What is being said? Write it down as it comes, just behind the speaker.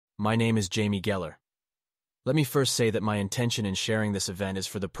My name is Jamie Geller. Let me first say that my intention in sharing this event is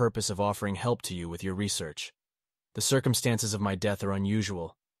for the purpose of offering help to you with your research. The circumstances of my death are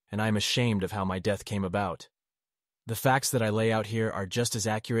unusual, and I am ashamed of how my death came about. The facts that I lay out here are just as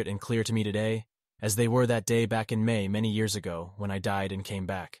accurate and clear to me today as they were that day back in May many years ago when I died and came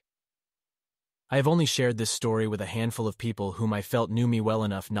back. I have only shared this story with a handful of people whom I felt knew me well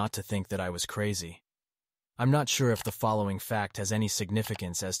enough not to think that I was crazy. I'm not sure if the following fact has any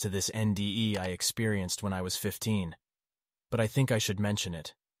significance as to this NDE I experienced when I was 15, but I think I should mention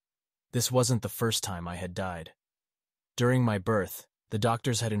it. This wasn't the first time I had died. During my birth, the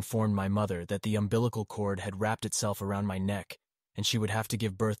doctors had informed my mother that the umbilical cord had wrapped itself around my neck and she would have to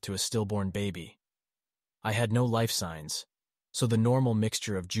give birth to a stillborn baby. I had no life signs, so the normal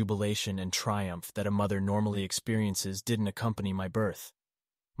mixture of jubilation and triumph that a mother normally experiences didn't accompany my birth.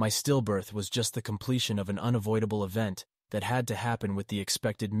 My stillbirth was just the completion of an unavoidable event that had to happen with the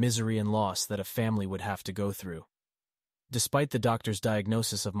expected misery and loss that a family would have to go through. Despite the doctor's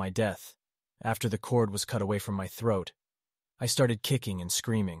diagnosis of my death, after the cord was cut away from my throat, I started kicking and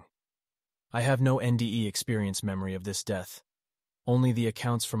screaming. I have no NDE experience memory of this death, only the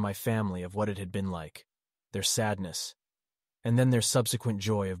accounts from my family of what it had been like, their sadness, and then their subsequent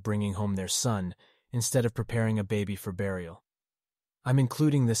joy of bringing home their son instead of preparing a baby for burial. I'm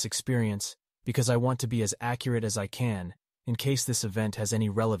including this experience because I want to be as accurate as I can in case this event has any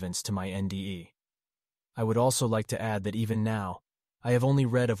relevance to my NDE. I would also like to add that even now, I have only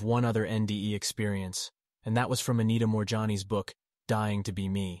read of one other NDE experience, and that was from Anita Moorjani's book, Dying to Be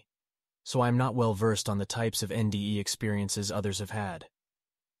Me, so I am not well versed on the types of NDE experiences others have had.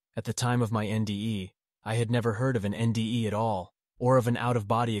 At the time of my NDE, I had never heard of an NDE at all, or of an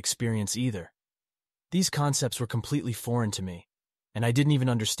out-of-body experience either. These concepts were completely foreign to me, and I didn't even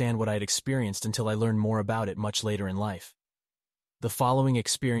understand what I had experienced until I learned more about it much later in life. The following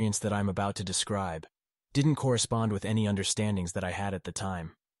experience that I'm about to describe didn't correspond with any understandings that I had at the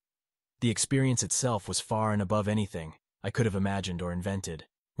time. The experience itself was far and above anything I could have imagined or invented.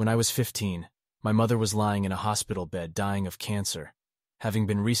 When I was 15, my mother was lying in a hospital bed dying of cancer, having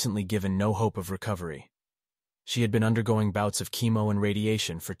been recently given no hope of recovery. She had been undergoing bouts of chemo and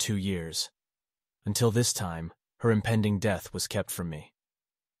radiation for 2 years. Until this time, her impending death was kept from me.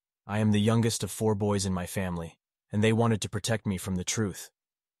 I am the youngest of 4 boys in my family, and they wanted to protect me from the truth.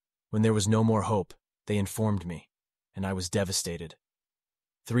 When there was no more hope, they informed me, and I was devastated.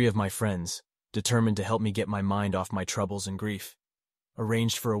 3 of my friends, determined to help me get my mind off my troubles and grief,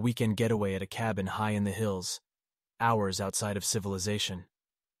 arranged for a weekend getaway at a cabin high in the hills, hours outside of civilization.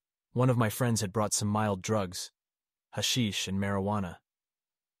 One of my friends had brought some mild drugs, hashish and marijuana.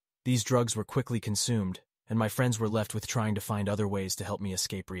 These drugs were quickly consumed, and my friends were left with trying to find other ways to help me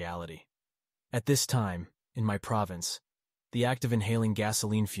escape reality. At this time, in my province, the act of inhaling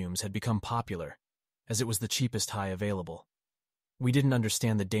gasoline fumes had become popular, as it was the cheapest high available. We didn't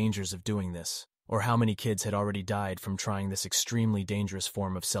understand the dangers of doing this, or how many kids had already died from trying this extremely dangerous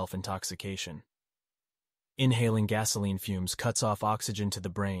form of self-intoxication. Inhaling gasoline fumes cuts off oxygen to the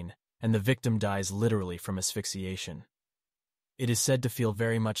brain, and the victim dies literally from asphyxiation. It is said to feel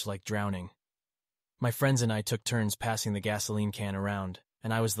very much like drowning. My friends and I took turns passing the gasoline can around,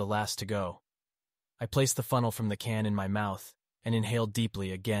 and I was the last to go. I placed the funnel from the can in my mouth and inhaled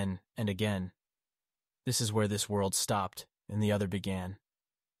deeply again and again. This is where this world stopped and the other began.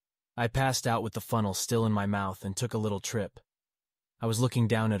 I passed out with the funnel still in my mouth and took a little trip. I was looking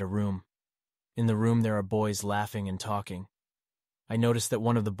down at a room. In the room there are boys laughing and talking. I noticed that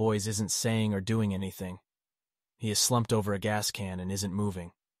one of the boys isn't saying or doing anything. He is slumped over a gas can and isn't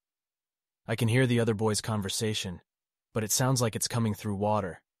moving. I can hear the other boy's conversation, but it sounds like it's coming through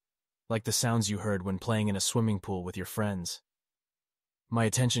water, like the sounds you heard when playing in a swimming pool with your friends. My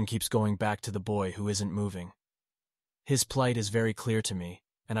attention keeps going back to the boy who isn't moving. His plight is very clear to me,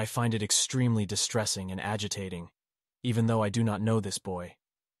 and I find it extremely distressing and agitating, even though I do not know this boy.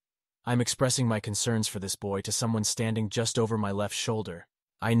 I'm expressing my concerns for this boy to someone standing just over my left shoulder.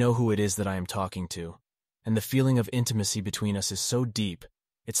 I know who it is that I am talking to, and the feeling of intimacy between us is so deep,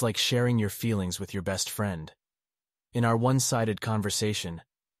 it's like sharing your feelings with your best friend. In our one-sided conversation,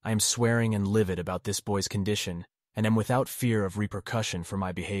 I am swearing and livid about this boy's condition, and am without fear of repercussion for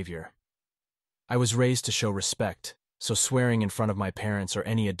my behavior. I was raised to show respect, so swearing in front of my parents or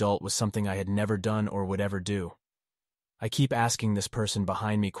any adult was something I had never done or would ever do. I keep asking this person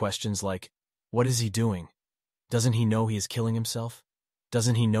behind me questions like, what is he doing? Doesn't he know he is killing himself?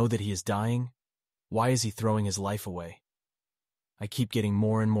 Doesn't he know that he is dying? Why is he throwing his life away? I keep getting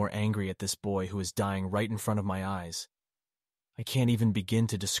more and more angry at this boy who is dying right in front of my eyes. I can't even begin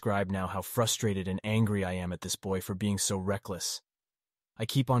to describe now how frustrated and angry I am at this boy for being so reckless. I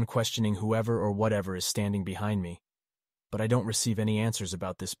keep on questioning whoever or whatever is standing behind me, but I don't receive any answers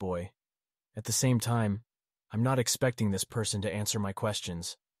about this boy. At the same time, I'm not expecting this person to answer my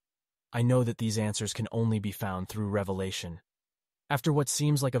questions. I know that these answers can only be found through revelation. After what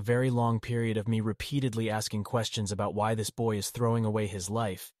seems like a very long period of me repeatedly asking questions about why this boy is throwing away his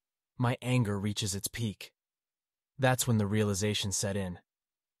life, my anger reaches its peak. That's when the realization set in.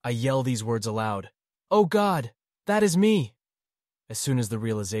 I yell these words aloud. "Oh God, that is me!" As soon as the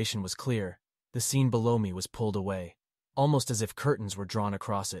realization was clear, the scene below me was pulled away, almost as if curtains were drawn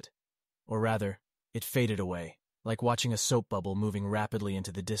across it. Or rather, it faded away, like watching a soap bubble moving rapidly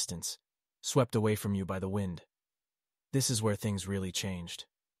into the distance, swept away from you by the wind. This is where things really changed.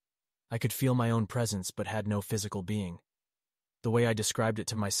 I could feel my own presence but had no physical being. The way I described it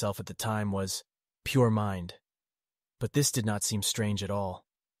to myself at the time was pure mind. But this did not seem strange at all.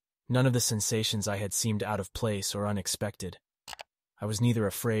 None of the sensations I had seemed out of place or unexpected. I was neither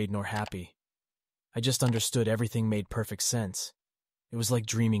afraid nor happy. I just understood everything made perfect sense. It was like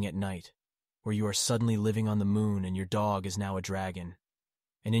dreaming at night, where you are suddenly living on the moon and your dog is now a dragon.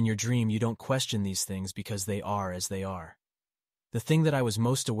 And in your dream you don't question these things because they are as they are. The thing that I was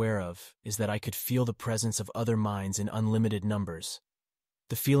most aware of is that I could feel the presence of other minds in unlimited numbers.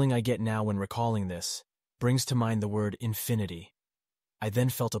 The feeling I get now when recalling this brings to mind the word infinity. I then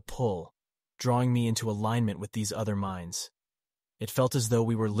felt a pull, drawing me into alignment with these other minds. It felt as though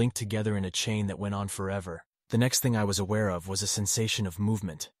we were linked together in a chain that went on forever. The next thing I was aware of was a sensation of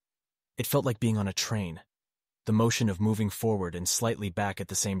movement. It felt like being on a train, the motion of moving forward and slightly back at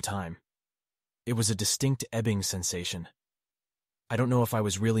the same time. It was a distinct ebbing sensation. I don't know if I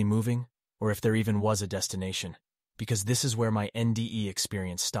was really moving, or if there even was a destination, because this is where my NDE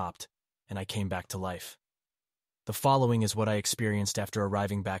experience stopped, and I came back to life. The following is what I experienced after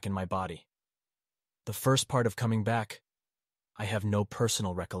arriving back in my body. The first part of coming back, I have no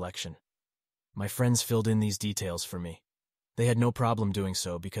personal recollection. My friends filled in these details for me. They had no problem doing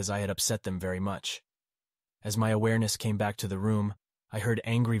so because I had upset them very much. As my awareness came back to the room, I heard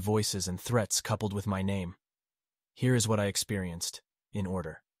angry voices and threats coupled with my name. Here is what I experienced, in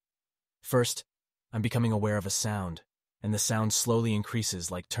order. First, I'm becoming aware of a sound, and the sound slowly increases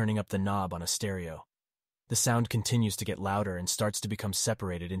like turning up the knob on a stereo. The sound continues to get louder and starts to become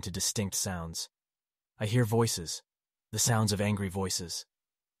separated into distinct sounds. I hear voices, the sounds of angry voices.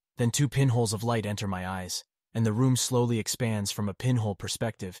 Then 2 pinholes of light enter my eyes, and the room slowly expands from a pinhole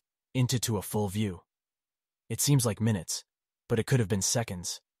perspective into a full view. It seems like minutes, but it could have been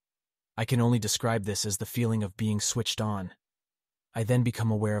seconds. I can only describe this as the feeling of being switched on. I then become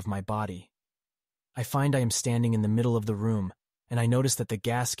aware of my body. I find I am standing in the middle of the room, and I notice that the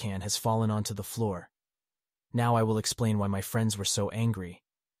gas can has fallen onto the floor. Now I will explain why my friends were so angry.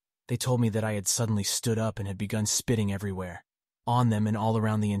 They told me that I had suddenly stood up and had begun spitting everywhere, on them and all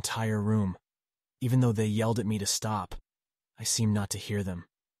around the entire room. Even though they yelled at me to stop, I seemed not to hear them,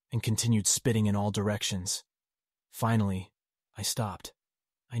 and continued spitting in all directions. Finally, I stopped.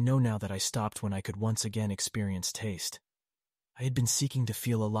 I know now that I stopped when I could once again experience taste. I had been seeking to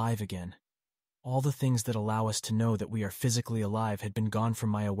feel alive again. All the things that allow us to know that we are physically alive had been gone from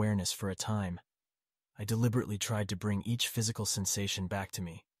my awareness for a time. I deliberately tried to bring each physical sensation back to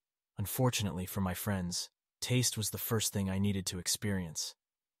me. Unfortunately for my friends, taste was the first thing I needed to experience.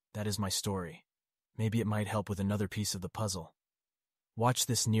 That is my story. Maybe it might help with another piece of the puzzle. Watch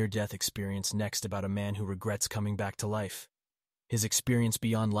this near-death experience next about a man who regrets coming back to life. His experience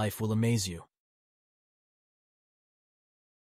beyond life will amaze you.